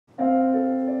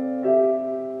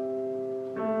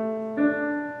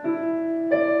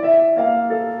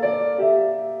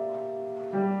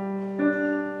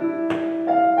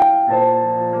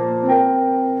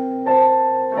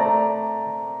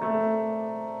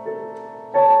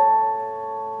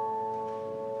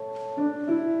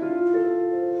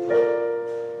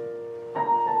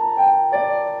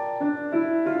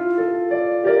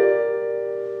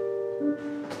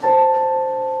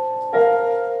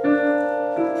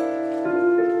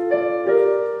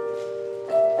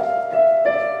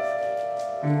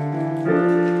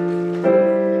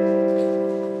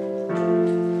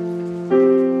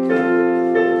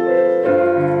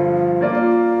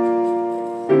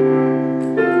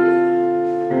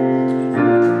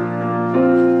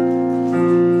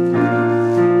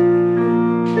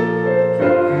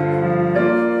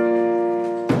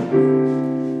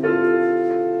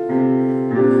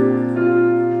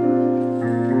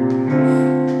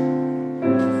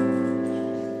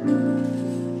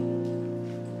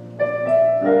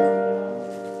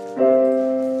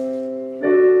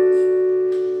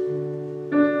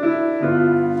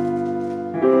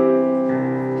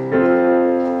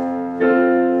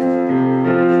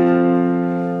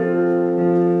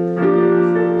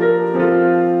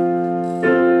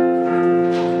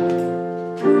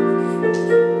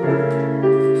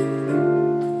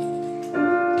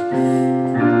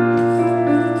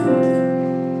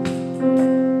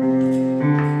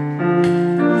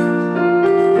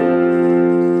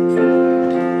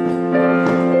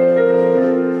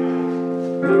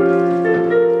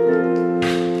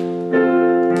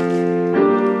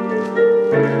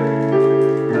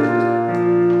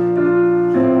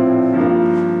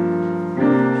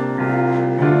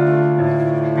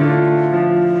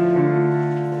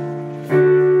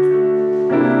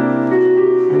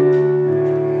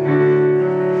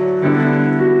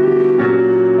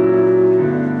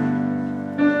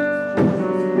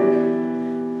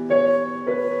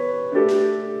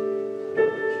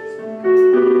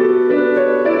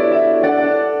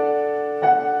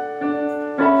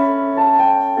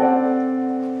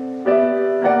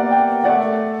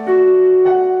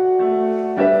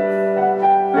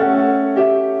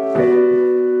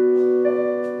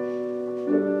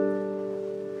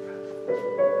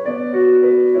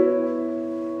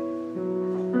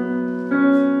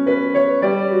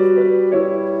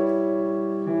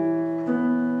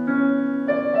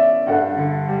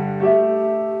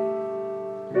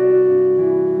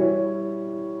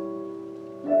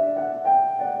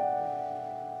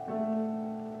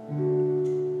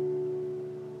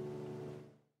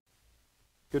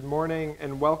Good morning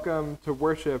and welcome to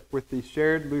worship with the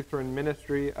Shared Lutheran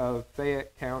Ministry of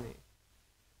Fayette County.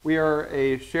 We are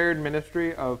a shared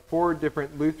ministry of 4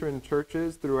 different Lutheran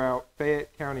churches throughout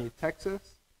Fayette County,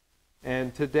 Texas,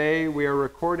 and today we are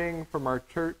recording from our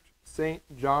church, St.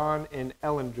 John in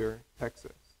Ellinger,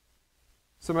 Texas.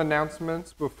 Some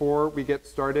announcements before we get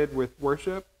started with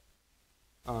worship.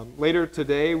 Later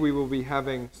today we will be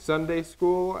having Sunday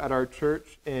school at our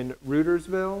church in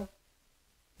Rudersville.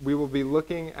 We will be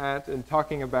looking at and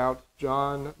talking about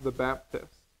John the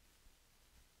Baptist.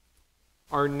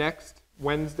 Our next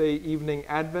Wednesday evening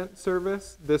Advent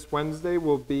service this Wednesday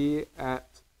will be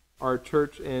at our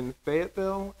church in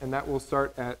Fayetteville, and that will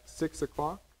start at 6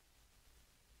 o'clock.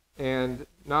 And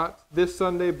not this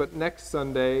Sunday, but next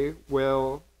Sunday,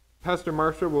 Pastor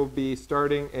Marsha will be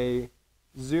starting a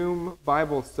Zoom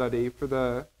Bible study for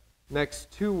the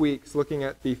next 2 weeks, looking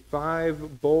at the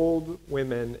 5 bold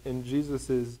women in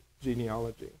Jesus'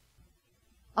 genealogy.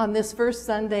 On this first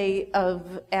Sunday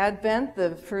of Advent,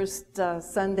 the first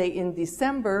Sunday in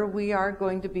December, we are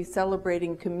going to be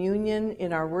celebrating communion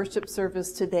in our worship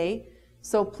service today.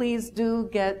 So please do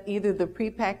get either the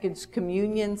prepackaged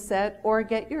communion set or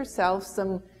get yourself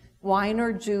some wine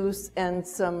or juice and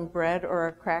some bread or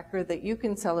a cracker that you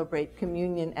can celebrate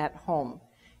communion at home.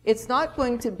 It's not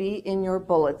going to be in your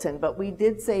bulletin, but we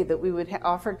did say that we would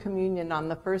offer communion on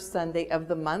the first Sunday of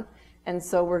the month, and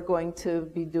so we're going to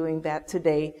be doing that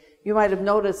today. You might have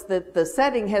noticed that the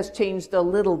setting has changed a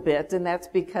little bit, and that's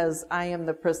because I am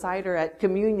the presider at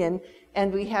communion,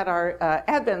 and we had our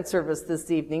Advent service this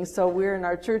evening, so we're in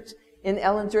our church in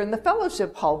Ellinger in the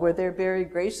fellowship hall, where they're very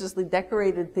graciously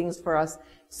decorated things for us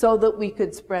so that we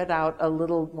could spread out a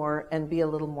little more and be a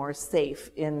little more safe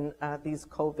in these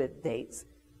COVID days.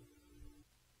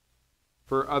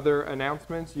 For other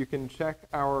announcements, you can check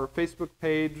our Facebook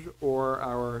page or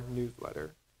our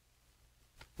newsletter.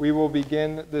 We will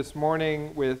begin this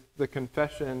morning with the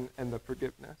confession and the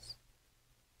forgiveness.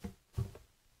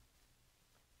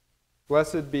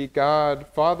 Blessed be God,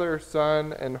 Father,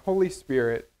 Son, and Holy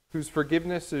Spirit, whose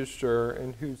forgiveness is sure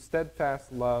and whose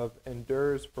steadfast love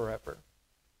endures forever.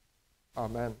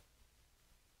 Amen.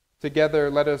 Together,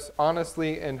 let us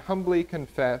honestly and humbly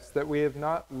confess that we have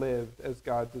not lived as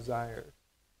God desires.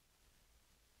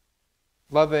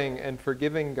 Loving and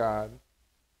forgiving God,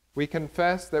 we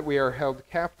confess that we are held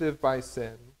captive by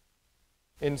sin.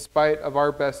 In spite of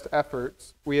our best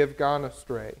efforts, we have gone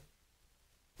astray.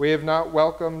 We have not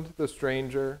welcomed the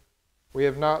stranger. We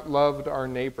have not loved our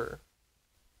neighbor.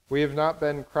 We have not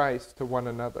been Christ to one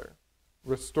another.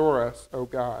 Restore us, O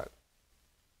God.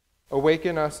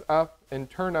 Awaken us up and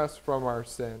turn us from our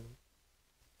sin.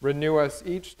 Renew us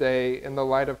each day in the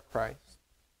light of Christ.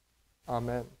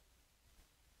 Amen.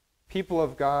 People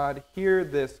of God, hear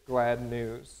this glad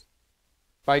news.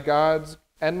 By God's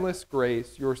endless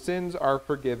grace, your sins are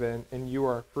forgiven and you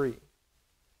are free.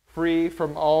 Free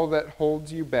from all that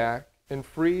holds you back and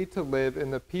free to live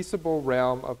in the peaceable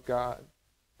realm of God.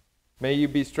 May you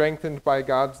be strengthened by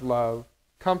God's love,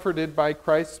 comforted by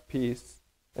Christ's peace,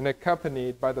 and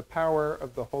accompanied by the power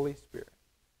of the Holy Spirit.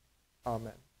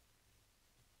 Amen.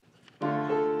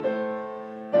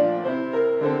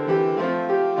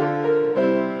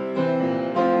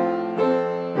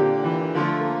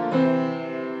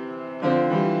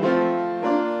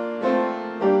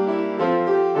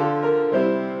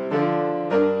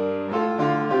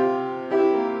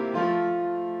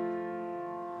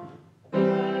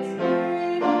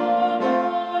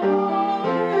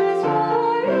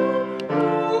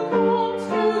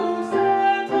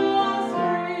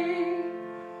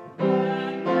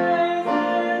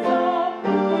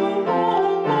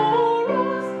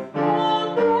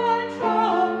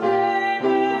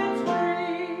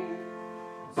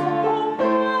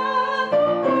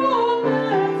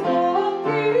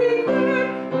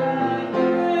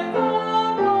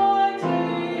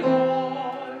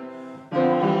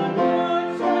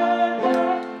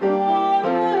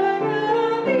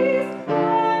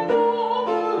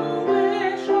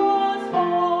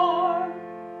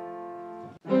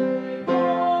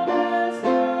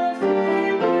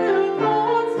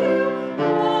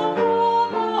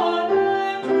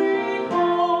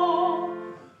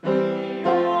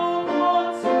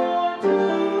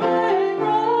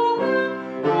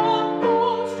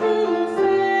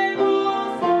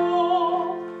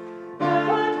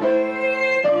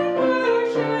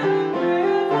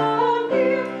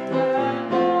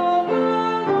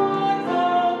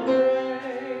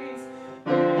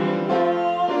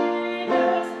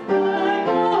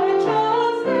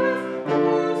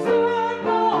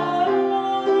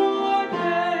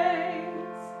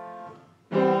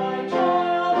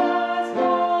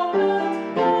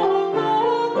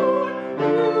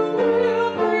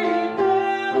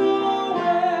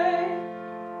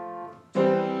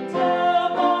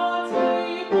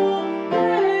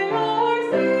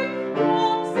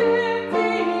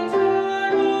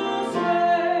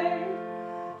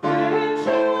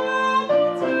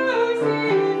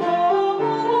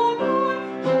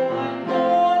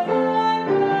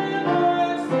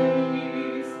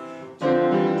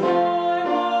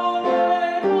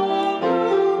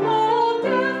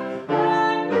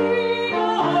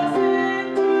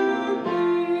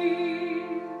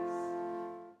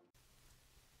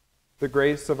 The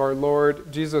grace of our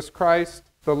Lord Jesus Christ,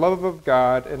 the love of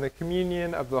God, and the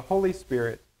communion of the Holy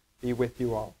Spirit be with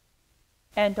you all.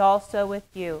 And also with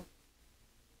you.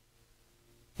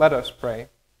 Let us pray.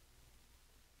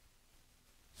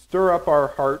 Stir up our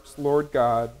hearts, Lord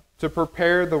God, to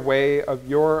prepare the way of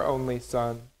your only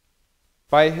Son.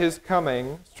 By his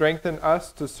coming, strengthen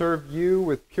us to serve you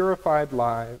with purified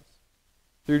lives.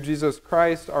 Through Jesus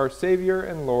Christ, our Savior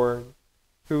and Lord,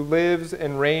 who lives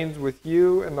and reigns with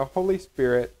you and the Holy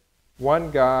Spirit,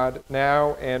 one God,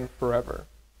 now and forever.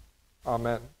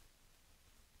 Amen.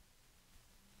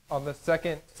 On the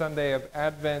second Sunday of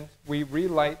Advent, we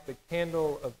relight the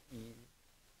candle of Eve.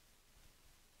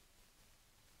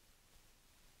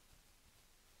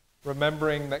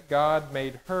 Remembering that God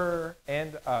made her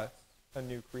and us a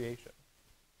new creation.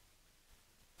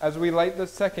 As we light the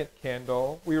second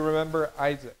candle, we remember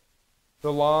Isaac,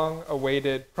 the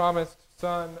long-awaited promised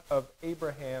son of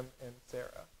Abraham and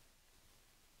Sarah.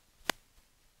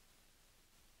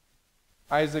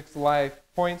 Isaac's life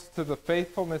points to the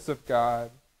faithfulness of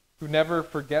God, who never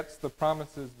forgets the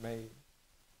promises made.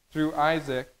 Through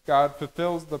Isaac, God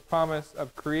fulfills the promise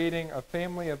of creating a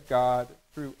family of God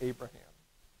through Abraham.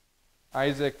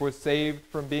 Isaac was saved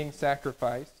from being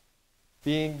sacrificed,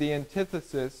 being the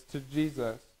antithesis to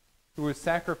Jesus, who was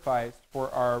sacrificed for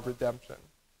our redemption.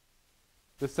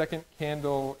 The second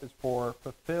candle is for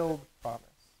fulfilled promise.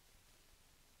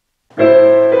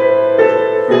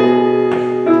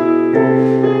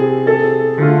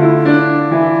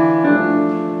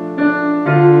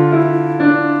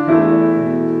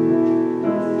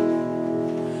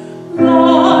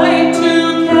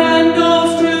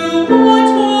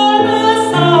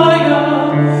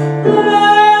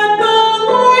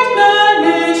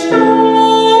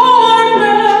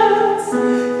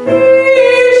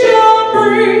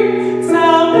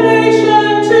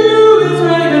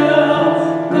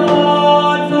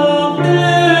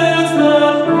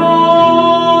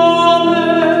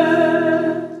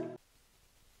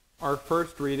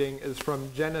 Reading is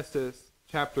from Genesis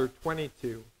chapter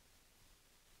 22.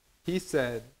 He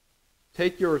said,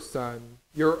 "Take your son,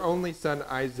 your only son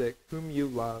Isaac, whom you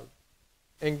love,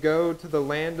 and go to the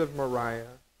land of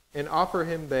Moriah, and offer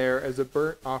him there as a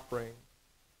burnt offering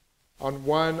on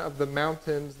one of the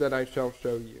mountains that I shall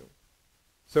show you."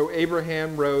 So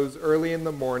Abraham rose early in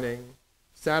the morning,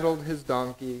 saddled his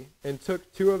donkey, and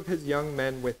took 2 of his young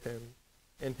men with him,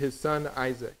 and his son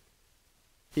Isaac.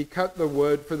 He cut the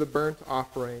wood for the burnt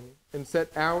offering and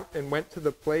set out and went to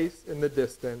the place in the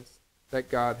distance that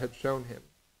God had shown him.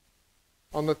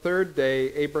 On the 3rd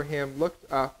day, Abraham looked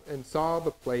up and saw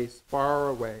the place far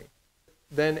away.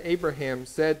 Then Abraham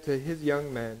said to his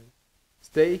young men,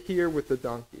 "Stay here with the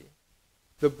donkey.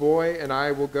 The boy and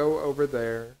I will go over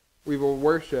there. We will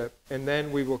worship, and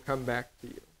then we will come back to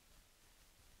you."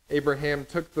 Abraham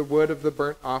took the wood of the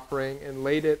burnt offering and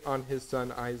laid it on his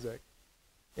son Isaac,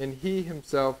 and he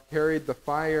himself carried the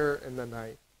fire and the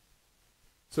knife.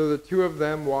 So the 2 of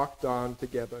them walked on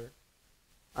together.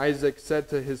 Isaac said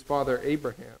to his father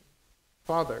Abraham,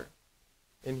 "Father,"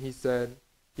 and he said,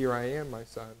 "Here I am, my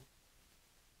son."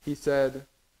 He said,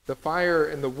 "The fire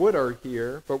and the wood are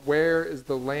here, but where is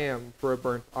the lamb for a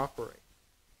burnt offering?"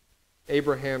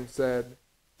 Abraham said,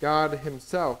 "God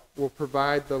himself will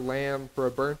provide the lamb for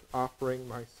a burnt offering,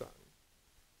 my son."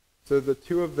 So the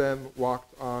 2 of them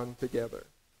walked on together.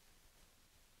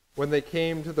 When they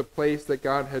came to the place that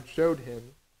God had showed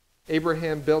him,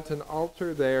 Abraham built an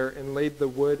altar there and laid the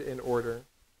wood in order.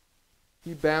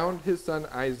 He bound his son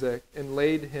Isaac and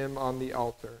laid him on the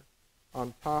altar,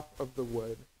 on top of the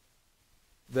wood.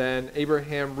 Then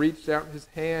Abraham reached out his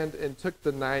hand and took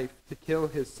the knife to kill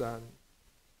his son.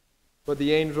 But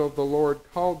the angel of the Lord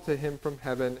called to him from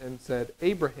heaven and said,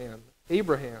 "Abraham,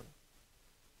 Abraham."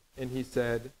 And he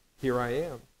said, "Here I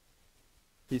am."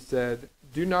 He said,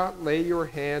 "Do not lay your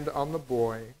hand on the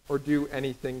boy or do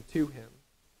anything to him.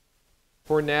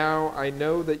 For now I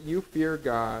know that you fear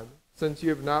God, since you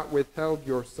have not withheld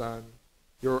your son,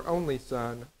 your only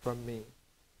son, from me."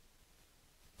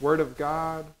 Word of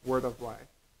God, word of life.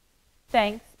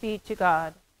 Thanks be to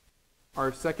God.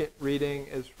 Our second reading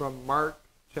is from Mark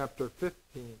chapter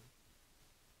 15.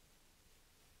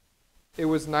 It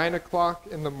was 9 o'clock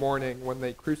in the morning when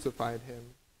they crucified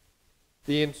him.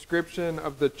 The inscription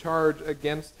of the charge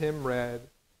against him read,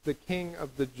 "The King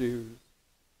of the Jews."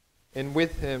 And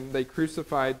with him they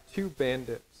crucified 2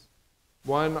 bandits,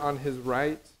 one on his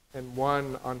right and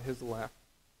one on his left.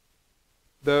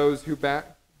 Those who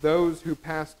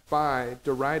passed by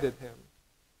derided him,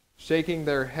 shaking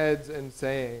their heads and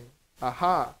saying,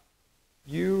 "Aha!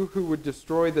 You who would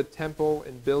destroy the temple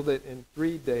and build it in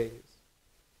 3 days,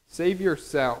 Save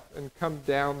yourself and come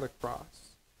down the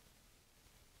cross."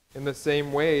 In the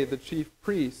same way, the chief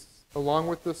priests, along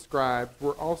with the scribes,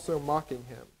 were also mocking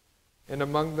him, and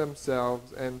among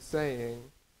themselves, and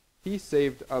saying, "He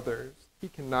saved others, he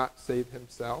cannot save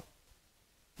himself.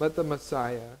 Let the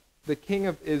Messiah, the King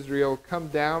of Israel, come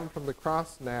down from the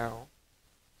cross now,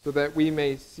 so that we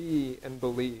may see and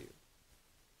believe."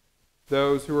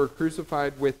 Those who were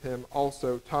crucified with him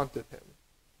also taunted him.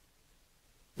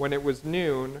 When it was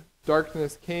noon,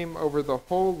 darkness came over the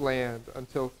whole land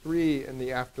until 3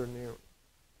 p.m.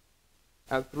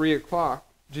 At 3 o'clock,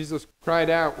 Jesus cried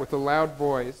out with a loud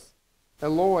voice,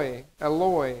 "Eloi,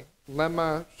 Eloi,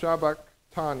 lema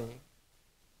sabachthani,"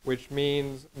 which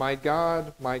means, my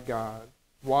God,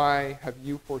 why have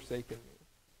you forsaken me?"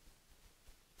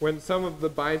 When some of the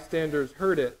bystanders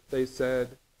heard it, they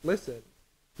said, "Listen,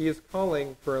 he is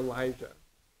calling for Elijah."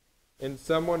 And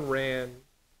someone ran,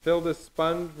 filled a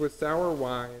sponge with sour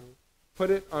wine,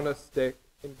 put it on a stick,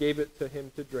 and gave it to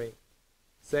him to drink,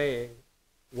 saying,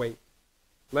 "Wait,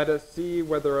 let us see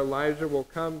whether Elijah will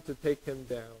come to take him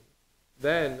down."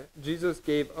 Then Jesus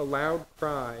gave a loud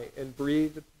cry and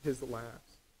breathed his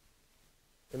last.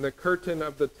 And the curtain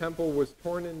of the temple was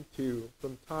torn in two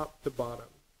from top to bottom.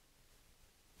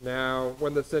 Now,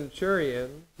 when the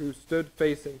centurion, who stood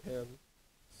facing him,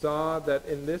 saw that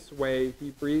in this way he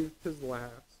breathed his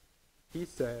last, he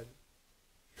said,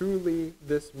 "Truly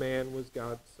this man was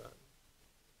God's Son."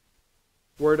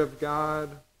 Word of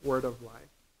God, word of life.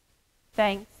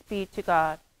 Thanks be to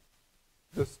God.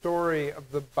 The story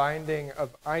of the binding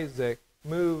of Isaac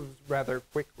moves rather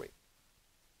quickly.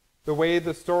 The way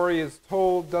the story is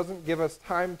told doesn't give us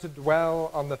time to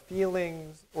dwell on the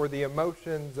feelings or the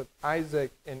emotions of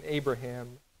Isaac and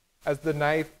Abraham as the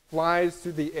knife flies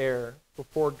through the air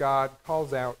before God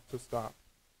calls out to stop.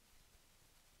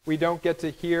 We don't get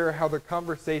to hear how the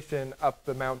conversation up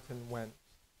the mountain went.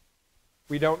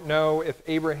 We don't know if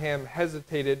Abraham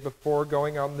hesitated before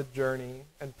going on the journey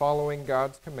and following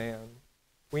God's command.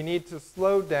 We need to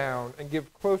slow down and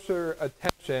give closer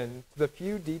attention to the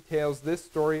few details this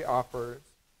story offers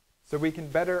so we can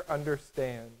better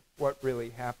understand what really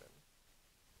happened.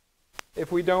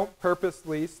 If we don't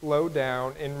purposely slow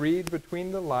down and read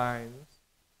between the lines,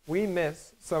 we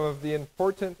miss some of the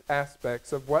important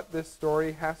aspects of what this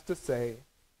story has to say,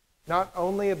 not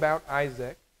only about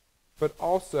Isaac, but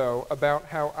also about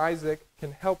how Isaac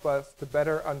can help us to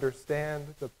better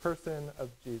understand the person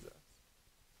of Jesus.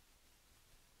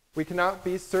 We cannot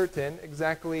be certain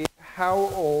exactly how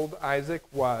old Isaac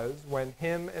was when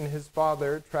him and his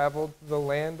father traveled to the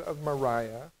land of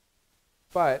Moriah,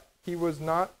 but he was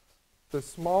not the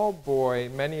small boy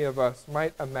many of us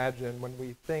might imagine when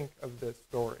we think of this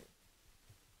story.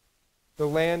 The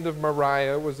land of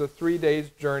Moriah was a 3 days'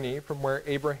 journey from where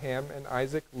Abraham and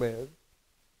Isaac lived,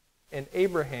 and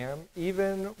Abraham,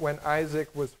 even when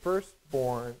Isaac was first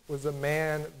born, was a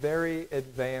man very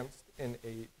advanced in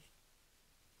age.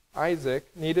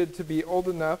 Isaac needed to be old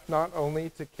enough not only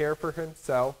to care for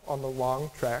himself on the long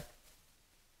trek,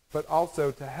 but also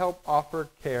to help offer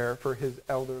care for his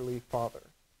elderly father.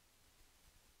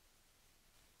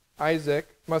 Isaac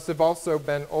must have also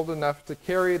been old enough to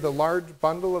carry the large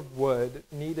bundle of wood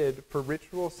needed for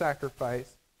ritual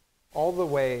sacrifice all the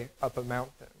way up a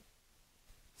mountain,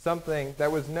 something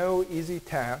that was no easy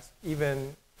task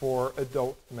even for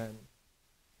adult men.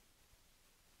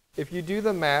 If you do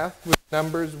the math with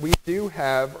numbers we do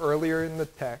have earlier in the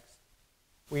text,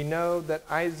 we know that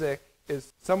Isaac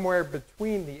is somewhere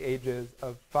between the ages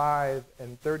of 5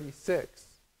 and 36.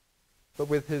 But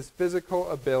with his physical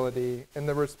ability and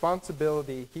the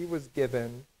responsibility he was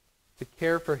given to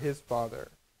care for his father,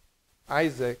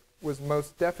 Isaac was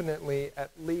most definitely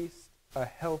at least a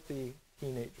healthy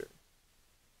teenager,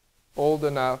 old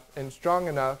enough and strong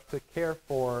enough to care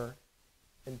for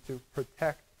and to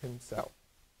protect himself.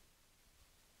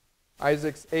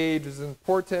 Isaac's age is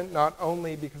important not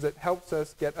only because it helps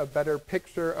us get a better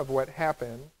picture of what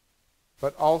happened,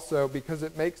 but also because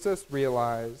it makes us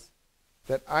realize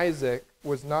that Isaac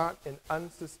was not an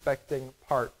unsuspecting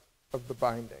part of the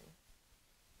binding,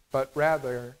 but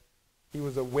rather he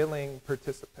was a willing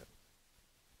participant.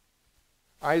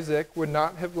 Isaac would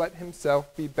not have let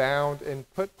himself be bound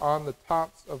and put on the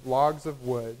tops of logs of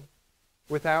wood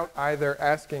without either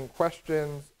asking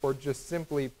questions or just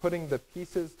simply putting the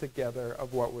pieces together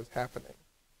of what was happening.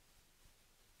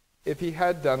 If he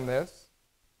had done this,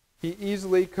 he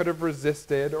easily could have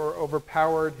resisted or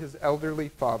overpowered his elderly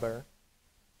father,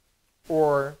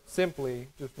 or simply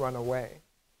just run away.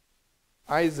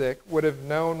 Isaac would have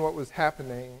known what was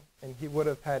happening, and he would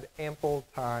have had ample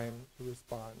time to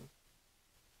respond.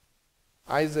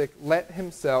 Isaac let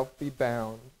himself be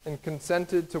bound and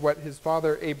consented to what his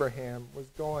father Abraham was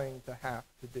going to have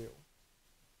to do.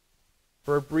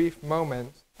 For a brief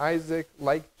moment, Isaac,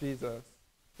 like Jesus,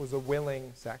 was a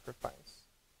willing sacrifice.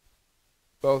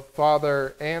 Both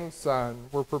father and son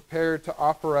were prepared to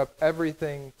offer up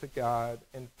everything to God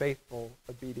in faithful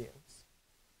obedience.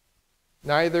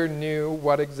 Neither knew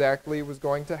what exactly was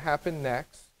going to happen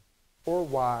next or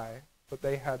why, but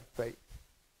they had faith.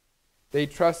 They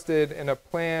trusted in a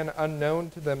plan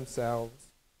unknown to themselves.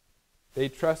 They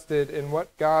trusted in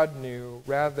what God knew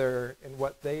rather than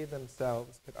what they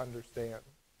themselves could understand.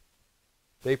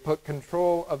 They put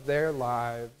control of their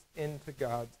lives into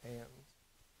God's hands.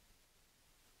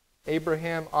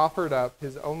 Abraham offered up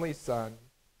his only son,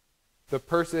 the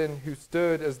person who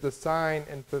stood as the sign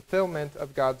and fulfillment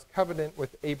of God's covenant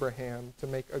with Abraham to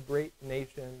make a great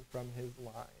nation from his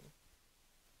line.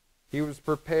 He was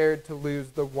prepared to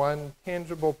lose the one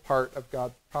tangible part of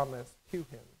God's promise to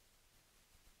him.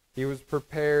 He was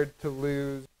prepared to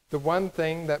lose the one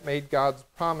thing that made God's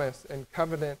promise and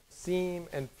covenant seem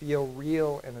and feel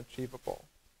real and achievable.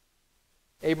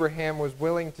 Abraham was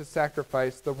willing to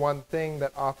sacrifice the one thing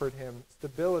that offered him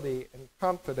stability and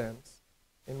confidence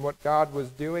in what God was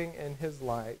doing in his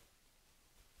life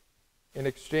in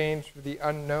exchange for the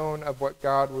unknown of what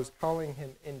God was calling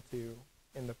him into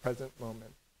in the present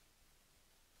moment.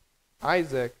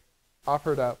 Isaac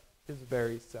offered up his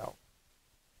very self.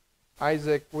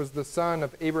 Isaac was the son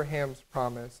of Abraham's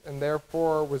promise and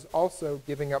therefore was also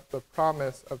giving up the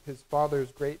promise of his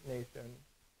father's great nation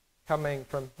coming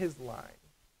from his line,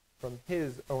 from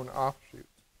his own offshoot.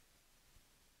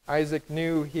 Isaac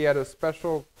knew he had a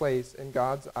special place in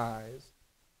God's eyes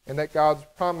and that God's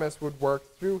promise would work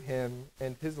through him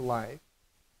and his life,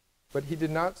 but he did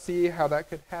not see how that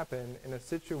could happen in a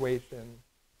situation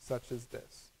such as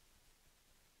this.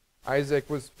 Isaac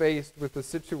was faced with a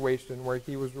situation where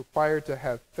he was required to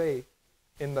have faith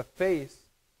in the face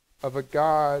of a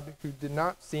God who did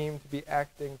not seem to be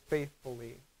acting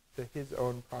faithfully to his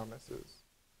own promises.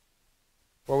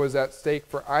 What was at stake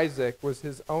for Isaac was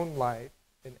his own life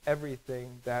and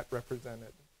everything that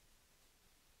represented.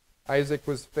 Isaac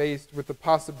was faced with the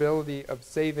possibility of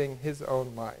saving his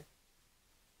own life.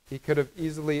 He could have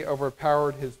easily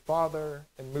overpowered his father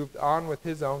and moved on with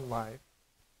his own life.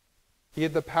 He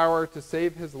had the power to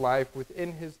save his life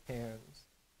within his hands,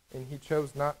 and he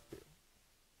chose not to.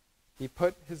 He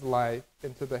put his life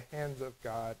into the hands of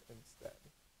God instead.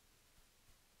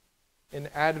 In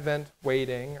Advent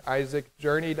waiting, Isaac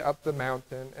journeyed up the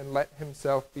mountain and let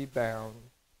himself be bound,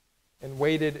 and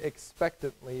waited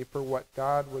expectantly for what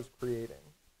God was creating,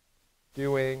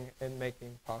 doing, and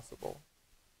making possible.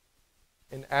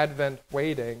 In Advent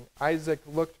waiting, Isaac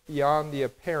looked beyond the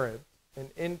apparent and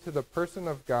into the person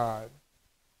of God,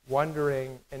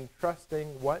 wondering and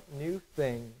trusting what new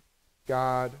thing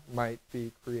God might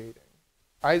be creating.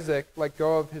 Isaac let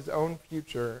go of his own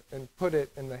future and put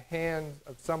it in the hands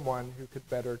of someone who could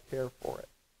better care for it.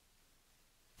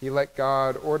 He let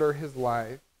God order his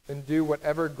life and do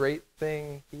whatever great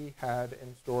thing he had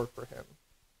in store for him.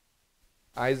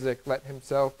 Isaac let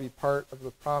himself be part of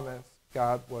the promise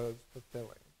God was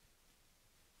fulfilling.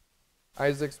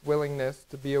 Isaac's willingness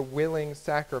to be a willing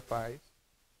sacrifice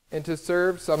and to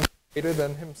serve someone greater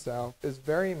than himself is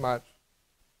very much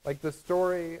like the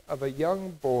story of a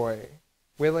young boy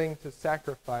willing to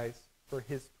sacrifice for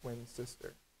his twin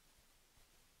sister.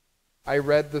 I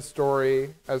read the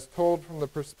story as told from the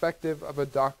perspective of a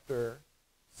doctor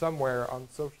somewhere on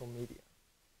social media.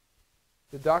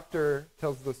 The doctor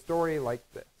tells the story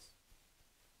like this.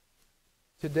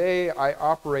 Today I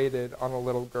operated on a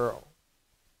little girl.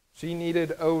 She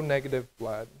needed O-negative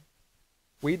blood.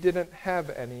 We didn't have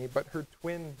any, but her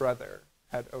twin brother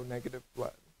had O-negative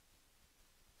blood.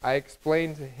 I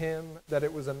explained to him that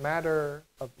it was a matter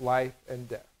of life and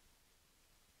death.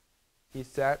 He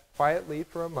sat quietly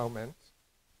for a moment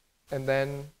and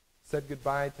then said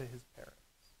goodbye to his parents.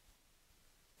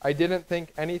 I didn't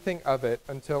think anything of it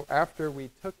until after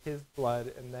we took his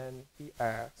blood, and then he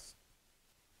asked,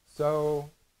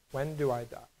 "So, when do I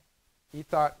die?" He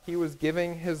thought he was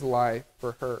giving his life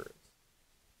for hers.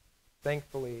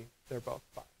 Thankfully, they're both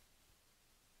fine.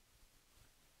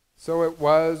 So it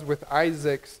was with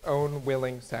Isaac's own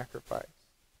willing sacrifice.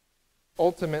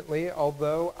 Ultimately,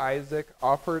 although Isaac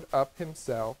offered up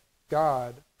himself,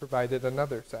 God provided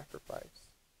another sacrifice.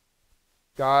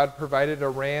 God provided a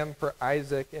ram for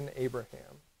Isaac and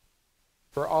Abraham.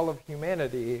 For all of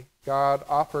humanity, God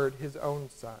offered his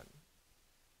own son.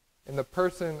 In the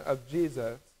person of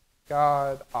Jesus,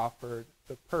 God offered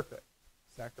the perfect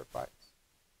sacrifice.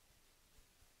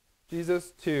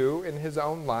 Jesus, too, in his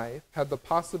own life, had the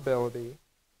possibility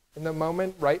in the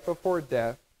moment right before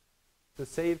death, to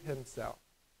save himself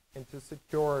and to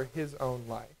secure his own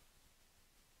life.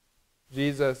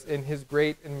 Jesus, in his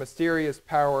great and mysterious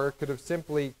power, could have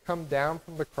simply come down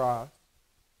from the cross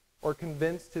or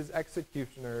convinced his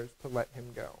executioners to let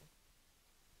him go.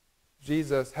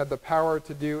 Jesus had the power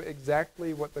to do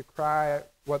exactly what the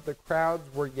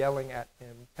crowds were yelling at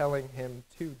him, telling him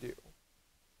to do: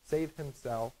 save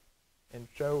himself and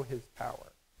show his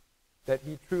power, that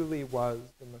he truly was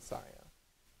the Messiah.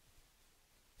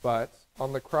 But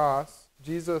on the cross,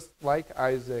 Jesus, like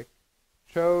Isaac,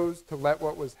 chose to let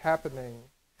what was happening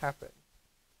happen.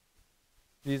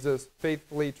 Jesus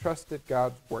faithfully trusted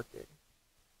God's working.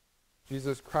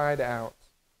 Jesus cried out,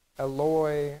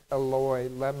 "Eloi, Eloi,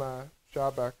 lema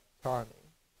sabachthani."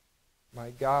 My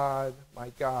God,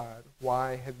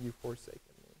 why have you forsaken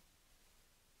me?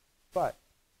 But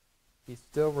he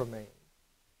still remained.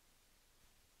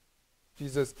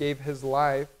 Jesus gave his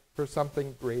life for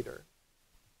something greater.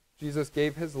 Jesus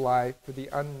gave his life for the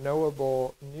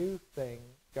unknowable new thing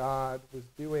God was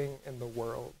doing in the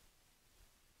world.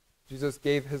 Jesus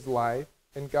gave his life,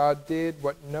 and God did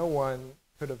what no one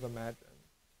could have imagined.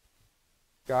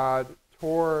 God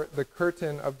tore the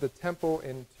curtain of the temple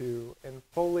in two and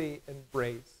fully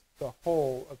embraced the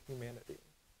whole of humanity.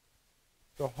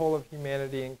 The whole of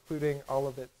humanity, including all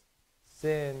of its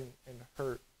sin and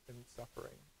hurt and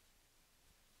suffering.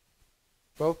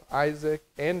 Both Isaac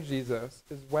and Jesus,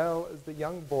 as well as the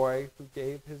young boy who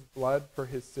gave his blood for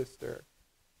his sister,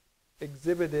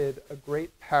 exhibited a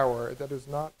great power that is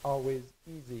not always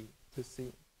easy to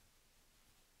see.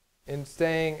 In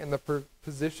staying in the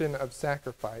position of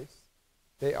sacrifice,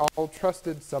 they all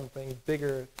trusted something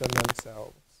bigger than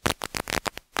themselves.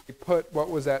 They put what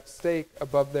was at stake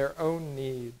above their own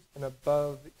needs and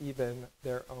above even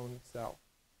their own self.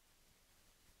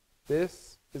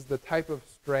 This is the type of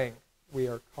strength we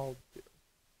are called to.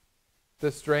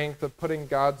 The strength of putting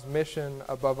God's mission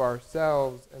above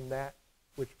ourselves and that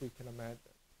which we can imagine.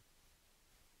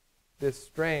 This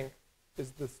strength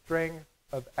is the strength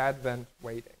of Advent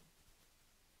waiting,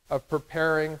 of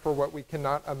preparing for what we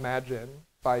cannot imagine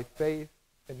by faith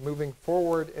and moving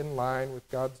forward in line with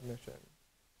God's mission,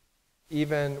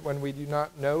 even when we do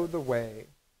not know the way,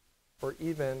 or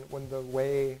even when the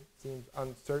way seems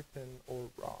uncertain or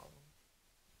wrong.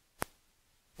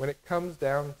 When it comes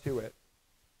down to it,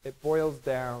 it boils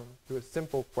down to a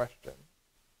simple question: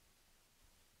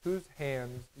 whose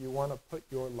hands do you want to put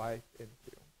your life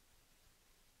into?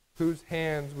 Whose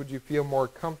hands would you feel more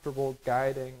comfortable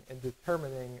guiding and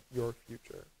determining your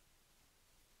future?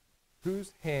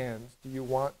 Whose hands do you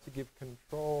want to give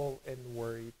control and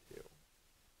worry to?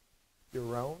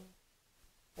 Your own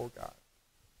or God?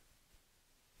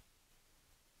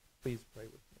 Please pray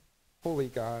with me. Holy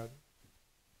God,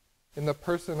 in the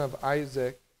person of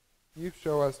Isaac, you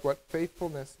show us what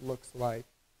faithfulness looks like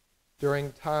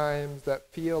during times that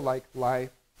feel like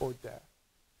life or death.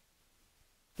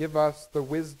 Give us the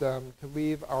wisdom to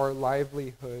leave our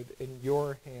livelihood in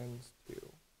your hands too.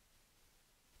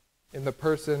 In the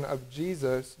person of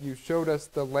Jesus, you showed us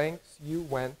the lengths you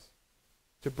went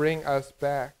to bring us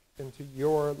back into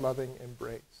your loving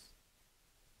embrace.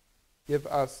 Give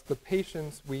us the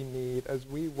patience we need as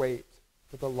we wait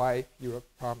for the life you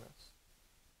have promised.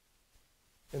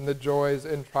 In the joys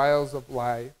and trials of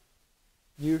life,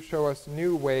 you show us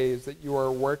new ways that you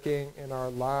are working in our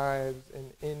lives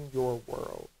and in your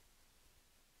world.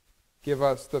 Give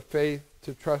us the faith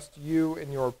to trust you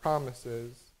in your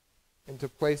promises and to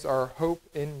place our hope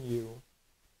in you,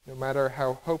 no matter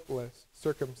how hopeless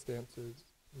circumstances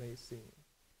may seem.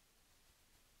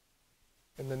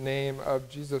 In the name of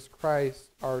Jesus Christ,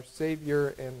 our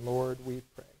Savior and Lord, we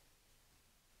pray.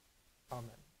 Amen.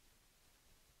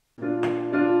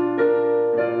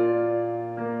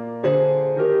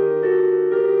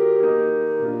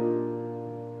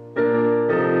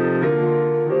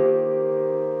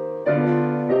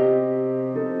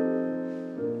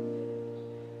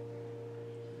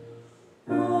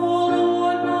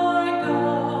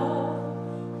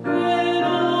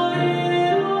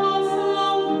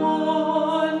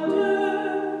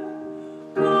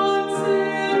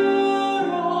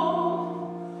 Consider all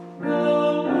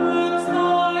the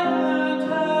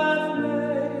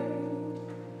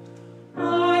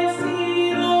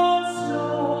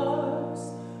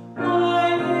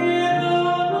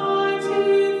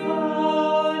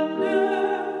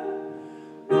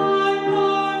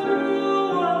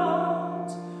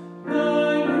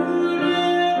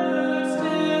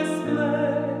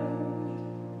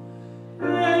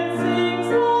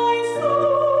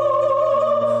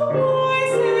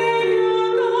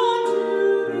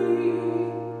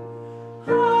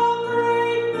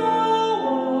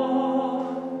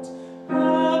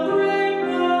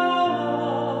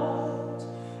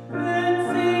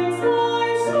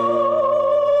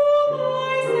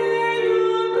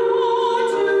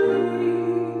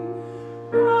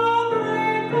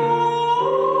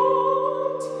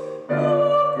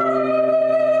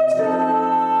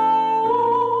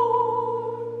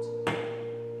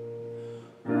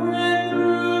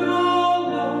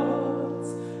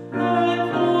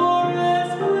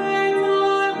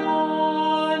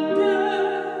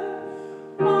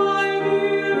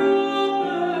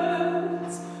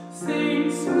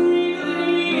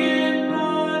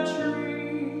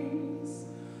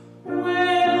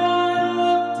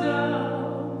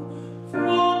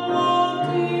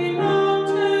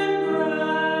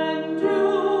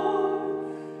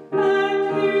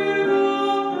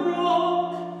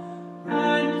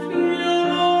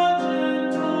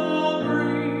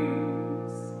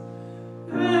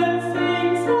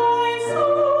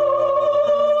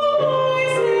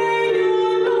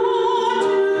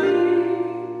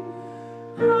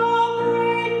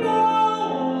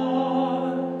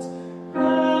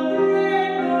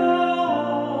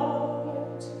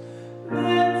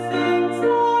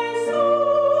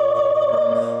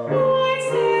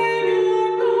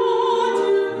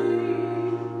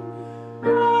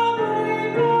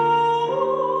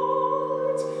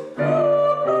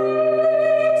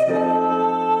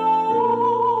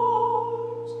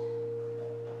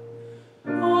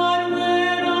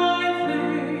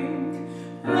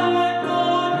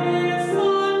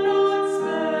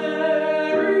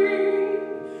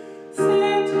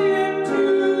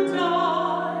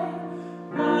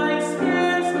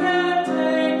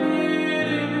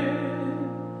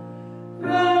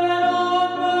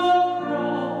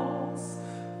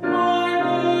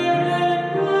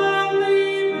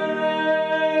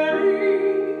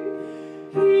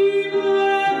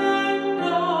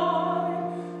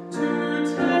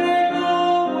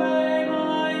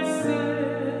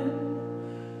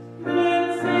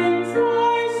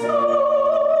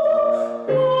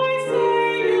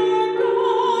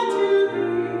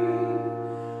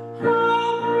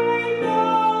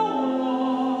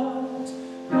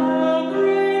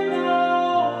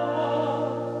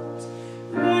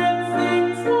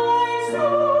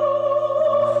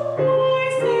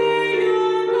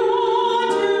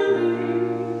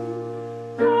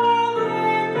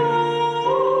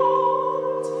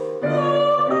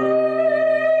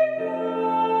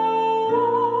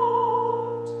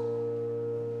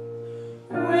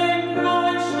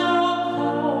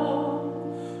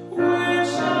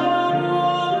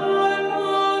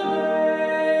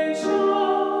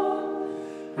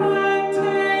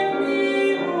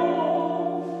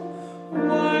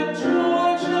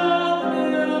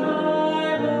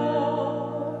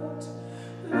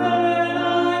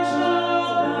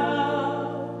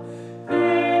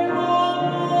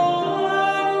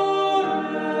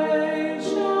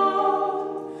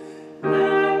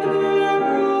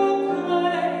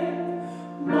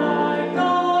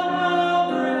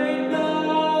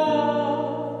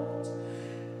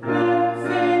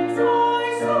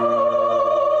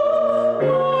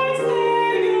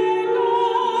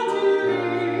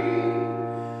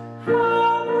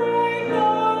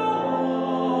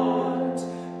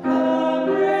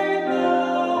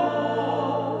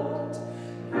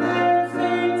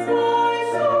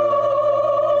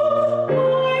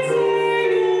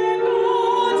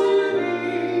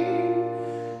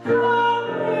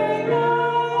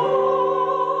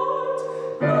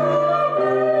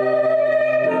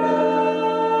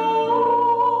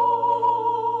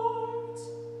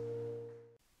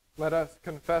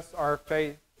our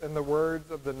faith in the words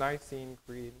of the Nicene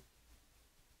Creed.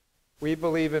 We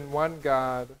believe in one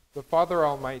God, the Father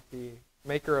Almighty,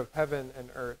 maker of heaven and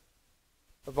earth,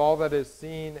 of all that is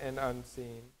seen and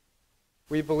unseen.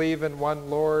 We believe in one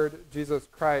Lord, Jesus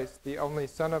Christ, the only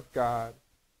Son of God,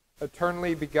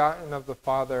 eternally begotten of the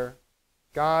Father,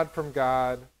 God from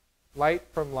God, light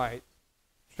from light,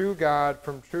 true God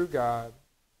from true God,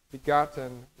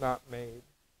 begotten, not made,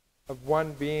 of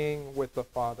one being with the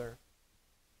Father.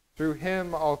 Through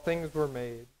him all things were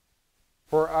made.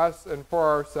 For us and for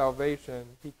our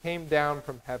salvation, he came down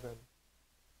from heaven.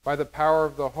 By the power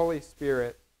of the Holy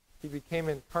Spirit, he became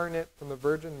incarnate from the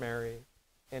Virgin Mary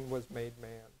and was made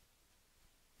man.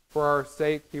 For our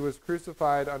sake, he was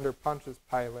crucified under Pontius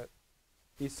Pilate.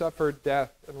 He suffered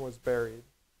death and was buried.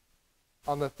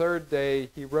 On the third day,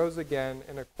 he rose again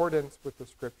in accordance with the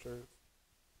Scriptures.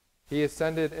 He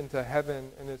ascended into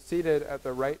heaven and is seated at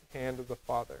the right hand of the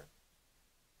Father.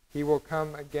 He will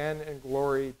come again in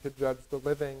glory to judge the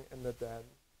living and the dead,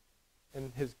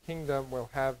 and his kingdom will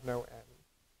have no end.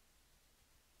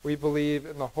 We believe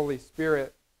in the Holy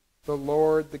Spirit, the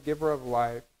Lord, the giver of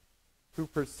life, who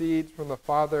proceeds from the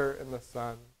Father and the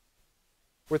Son.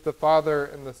 With the Father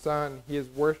and the Son, he is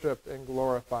worshipped and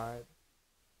glorified.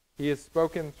 He is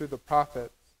spoken through the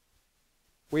prophets.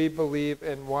 We believe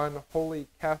in one holy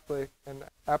Catholic and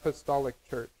apostolic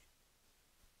church.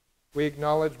 We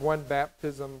acknowledge one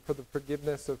baptism for the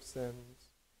forgiveness of sins.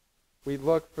 We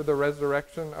look for the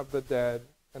resurrection of the dead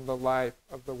and the life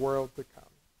of the world to come.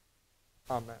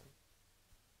 Amen.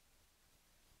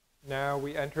 Now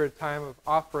we enter a time of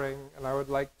offering, and I would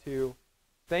like to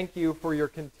thank you for your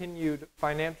continued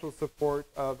financial support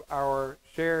of our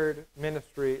shared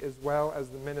ministry as well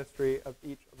as the ministry of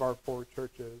each of our 4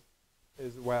 churches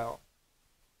as well.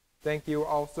 Thank you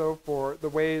also for the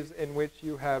ways in which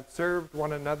you have served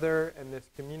one another in this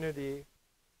community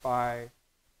by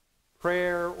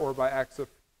prayer or by acts of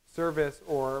service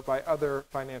or by other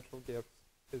financial gifts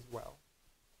as well.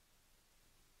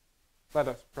 Let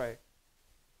us pray.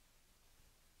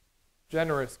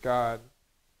 Generous God,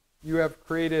 you have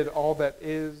created all that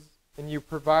is, and you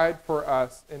provide for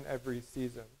us in every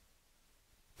season.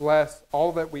 Bless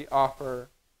all that we offer,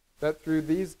 that through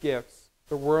these gifts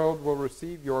the world will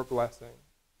receive your blessing.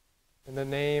 In the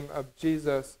name of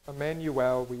Jesus,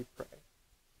 Emmanuel, we pray.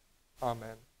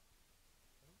 Amen.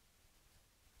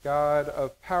 God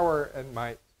of power and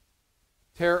might,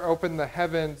 tear open the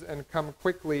heavens and come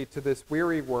quickly to this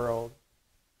weary world.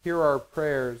 Hear our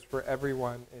prayers for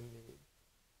everyone in need.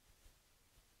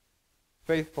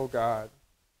 Faithful God,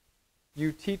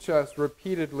 you teach us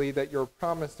repeatedly that your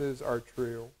promises are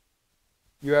true.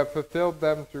 You have fulfilled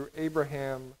them through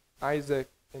Abraham, Isaac,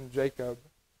 and Jacob,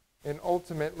 and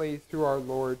ultimately through our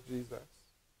Lord Jesus.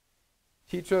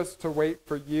 Teach us to wait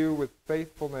for you with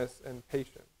faithfulness and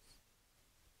patience.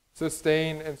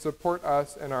 Sustain and support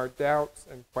us in our doubts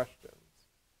and questions.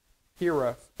 Hear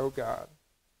us, O God.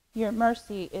 Your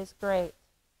mercy is great.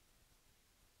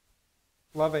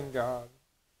 Loving God,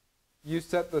 you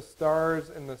set the stars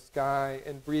in the sky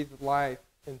and breathe life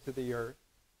into the earth.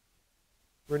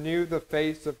 Renew the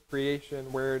face of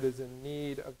creation where it is in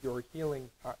need of your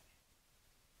healing touch.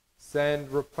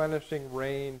 Send replenishing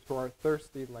rain to our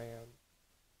thirsty land.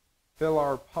 Fill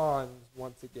our ponds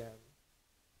once again.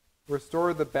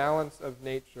 Restore the balance of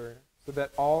nature so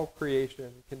that all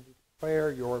creation can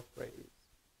declare your praise.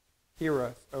 Hear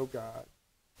us, O God.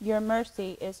 Your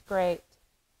mercy is great.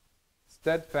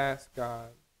 Steadfast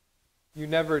God, you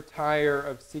never tire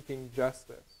of seeking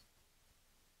justice.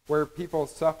 Where people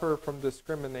suffer from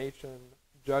discrimination,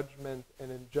 judgment,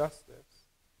 and injustice,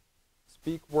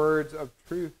 speak words of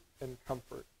truth and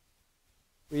comfort.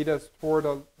 Lead us toward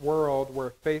a world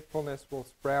where faithfulness will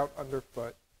sprout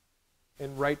underfoot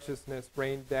and righteousness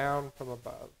rain down from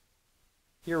above.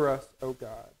 Hear us, O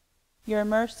God. Your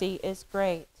mercy is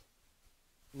great.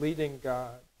 Leading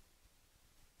God,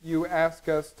 you ask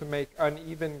us to make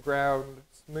uneven ground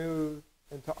smooth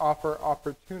and to offer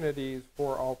opportunities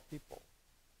for all people.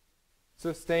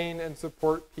 Sustain and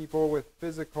support people with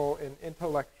physical and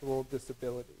intellectual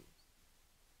disabilities.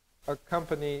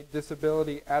 Accompany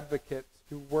disability advocates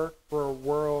who work for a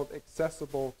world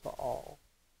accessible to all.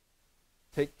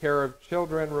 Take care of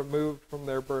children removed from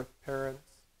their birth parents,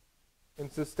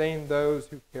 and sustain those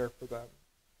who care for them.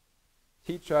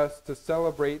 Teach us to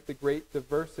celebrate the great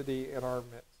diversity in our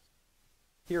midst.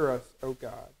 Hear us, O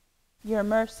God. Your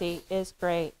mercy is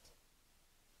great.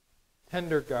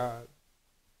 Tender God,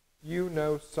 you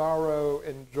know sorrow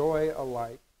and joy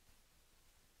alike.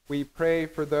 We pray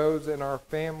for those in our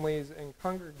families and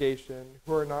congregation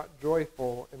who are not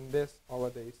joyful in this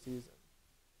holiday season.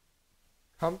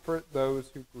 Comfort those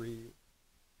who grieve.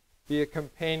 Be a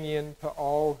companion to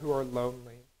all who are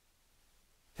lonely.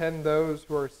 Tend those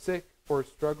who are sick or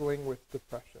struggling with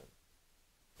depression,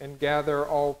 and gather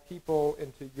all people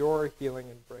into your healing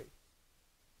embrace.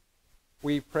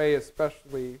 We pray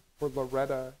especially for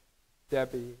Loretta,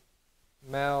 Debbie,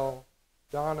 Mel,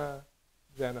 Donna,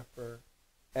 Jennifer,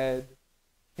 Ed,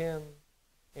 Kim,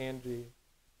 Angie,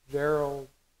 Gerald,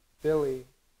 Billy,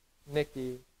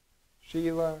 Nikki,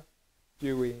 Sheila,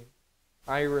 Dewey,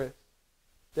 Iris,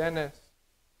 Dennis,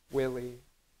 Willie,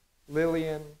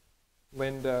 Lillian,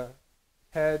 Linda,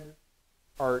 Ted,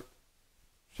 Art,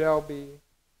 Shelby,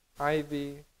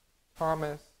 Ivy,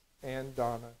 Thomas, and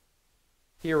Donna.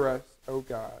 Hear us, O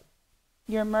God.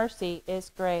 Your mercy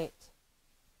is great.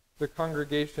 The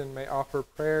congregation may offer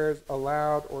prayers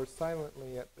aloud or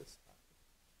silently at this time.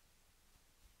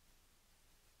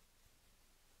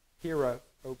 Hear us,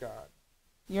 O God.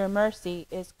 Your mercy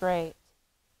is great.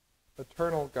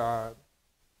 Eternal God,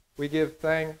 we give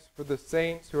thanks for the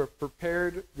saints who have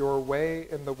prepared your way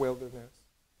in the wilderness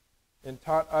and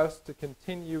taught us to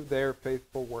continue their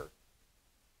faithful work.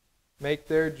 Make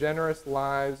their generous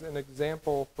lives an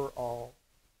example for all.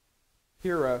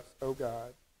 Hear us, O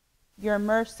God. Your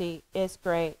mercy is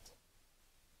great.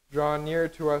 Draw near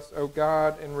to us, O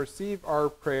God, and receive our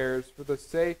prayers for the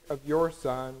sake of your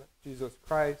Son, Jesus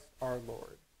Christ, our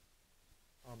Lord.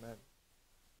 Amen.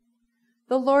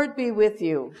 The Lord be with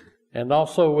you. And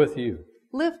also with you.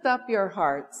 Lift up your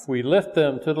hearts. We lift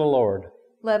them to the Lord.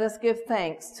 Let us give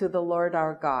thanks to the Lord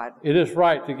our God. It is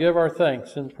right to give our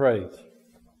thanks and praise.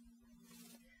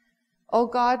 O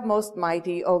God most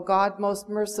mighty, O God most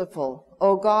merciful,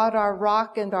 O God our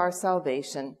rock and our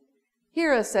salvation,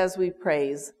 hear us as we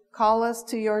praise. Call us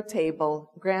to your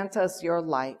table. Grant us your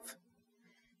life.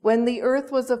 When the earth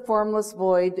was a formless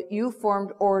void, you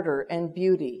formed order and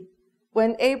beauty.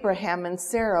 When Abraham and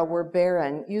Sarah were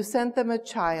barren, you sent them a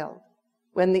child.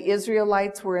 When the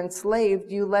Israelites were enslaved,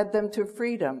 you led them to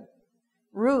freedom.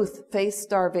 Ruth faced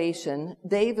starvation,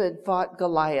 David fought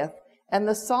Goliath, and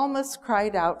the psalmist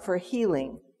cried out for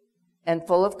healing. And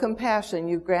full of compassion,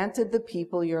 you granted the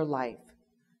people your life.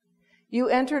 You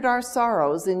entered our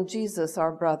sorrows in Jesus,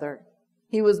 our brother.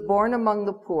 He was born among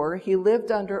the poor. He lived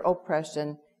under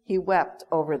oppression. He wept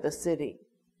over the city.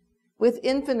 With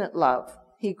infinite love,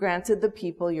 he granted the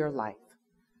people your life.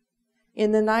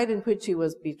 In the night in which he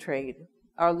was betrayed,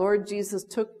 our Lord Jesus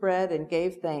took bread and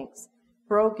gave thanks,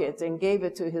 broke it and gave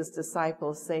it to his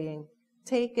disciples, saying,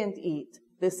 "Take and eat.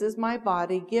 This is my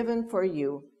body given for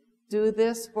you. Do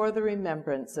this for the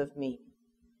remembrance of me."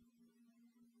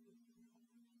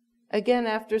 Again,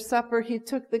 after supper, he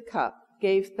took the cup,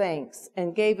 gave thanks,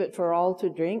 and gave it for all to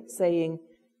drink, saying,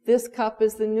 "This cup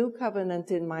is the new covenant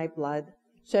in my blood,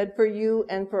 shed for you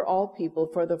and for all people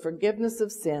for the forgiveness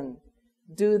of sin.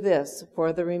 Do this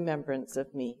for the remembrance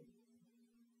of me."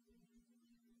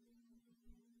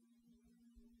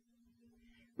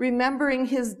 Remembering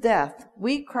his death,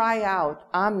 we cry out,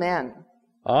 Amen.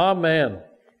 Amen.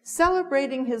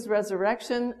 Celebrating his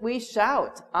resurrection, we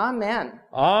shout, Amen.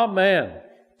 Amen.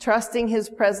 Trusting his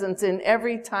presence in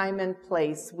every time and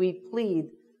place, we plead,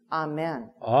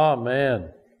 Amen.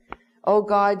 Amen. O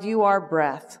God, you are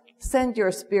breath. Send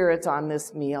your Spirit on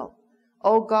this meal.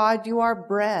 O God, you are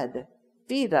bread.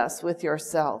 Feed us with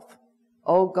yourself.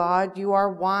 O God, you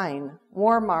are wine.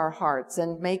 Warm our hearts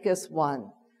and make us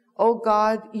one. O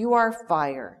God, you are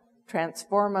fire.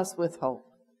 Transform us with hope.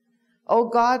 O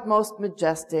God, most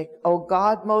majestic. O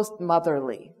God, most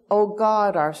motherly. O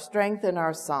God, our strength and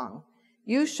our song.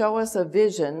 You show us a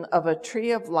vision of a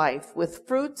tree of life with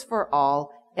fruits for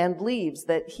all and leaves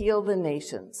that heal the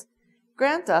nations.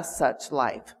 Grant us such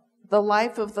life, the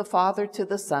life of the Father to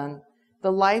the Son,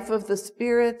 the life of the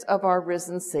Spirit of our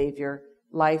risen Savior,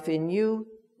 life in you,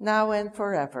 now and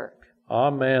forever.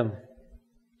 Amen.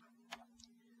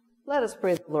 Let us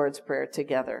pray the Lord's Prayer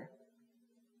together.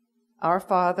 Our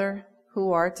Father,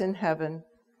 who art in heaven,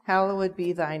 hallowed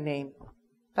be thy name.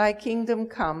 Thy kingdom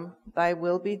come, thy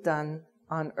will be done,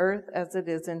 on earth as it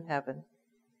is in heaven.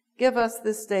 Give us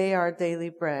this day our daily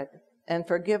bread, and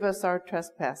forgive us our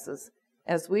trespasses,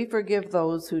 as we forgive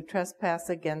those who trespass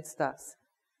against us.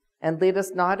 And lead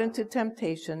us not into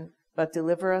temptation, but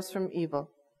deliver us from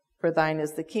evil. For thine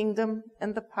is the kingdom,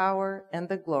 and the power, and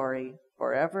the glory,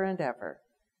 forever and ever.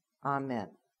 Amen.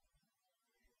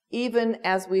 Even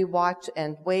as we watch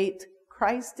and wait,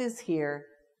 Christ is here.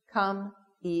 Come,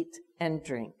 eat, and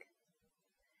drink.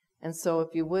 And so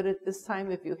if you would at this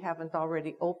time, if you haven't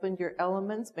already opened your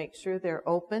elements, make sure they're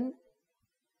open.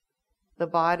 The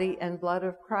body and blood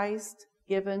of Christ,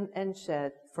 given and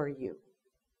shed for you.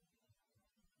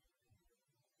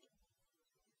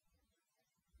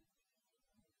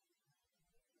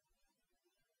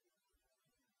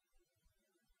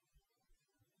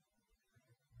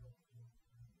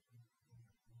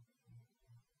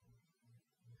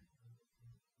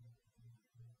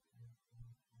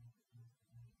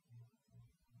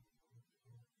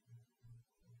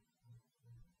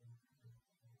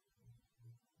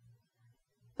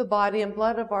 The body and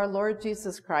blood of our Lord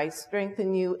Jesus Christ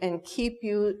strengthen you and keep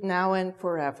you now and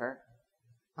forever.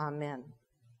 Amen.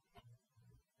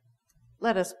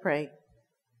 Let us pray.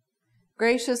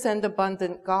 Gracious and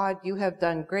abundant God, you have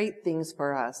done great things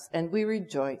for us, and we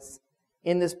rejoice.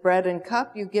 In this bread and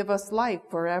cup, you give us life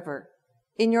forever.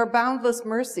 In your boundless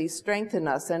mercy, strengthen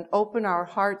us and open our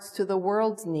hearts to the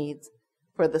world's needs,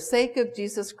 for the sake of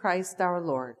Jesus Christ our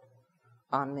Lord.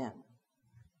 Amen.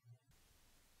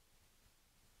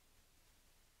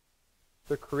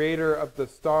 The Creator of the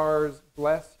stars,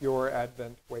 bless your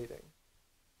Advent waiting.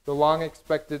 The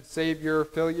long-expected Savior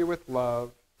fill you with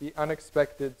love. The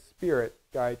unexpected Spirit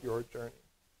guide your journey,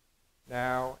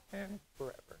 now and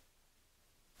forever.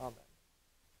 Amen.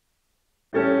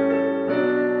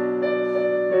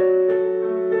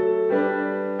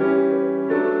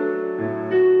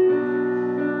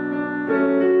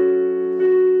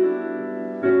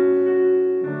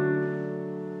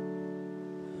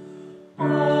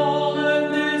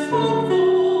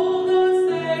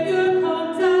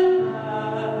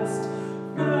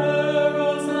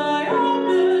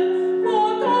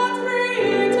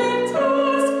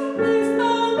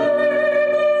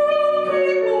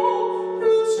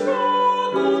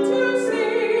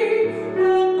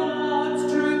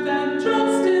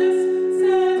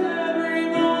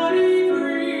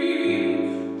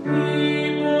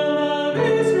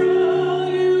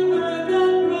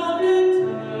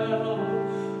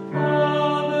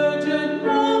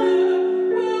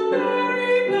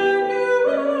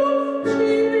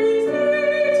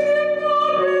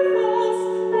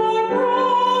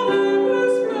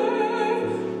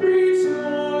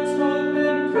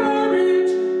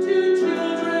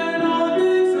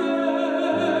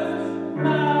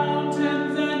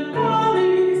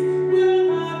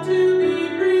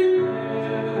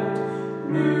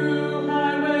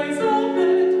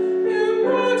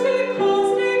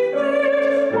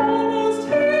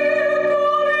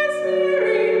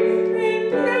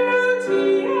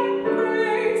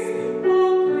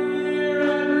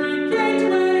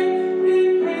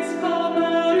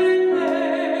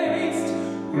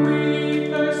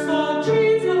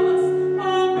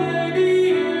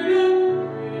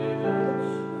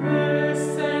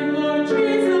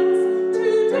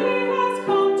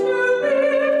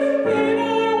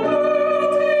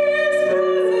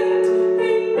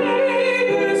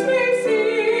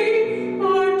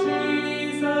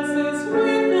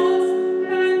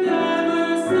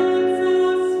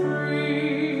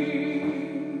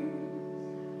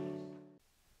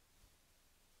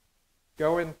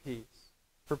 Go in peace.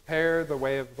 Prepare the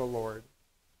way of the Lord.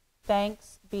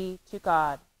 Thanks be to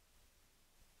God.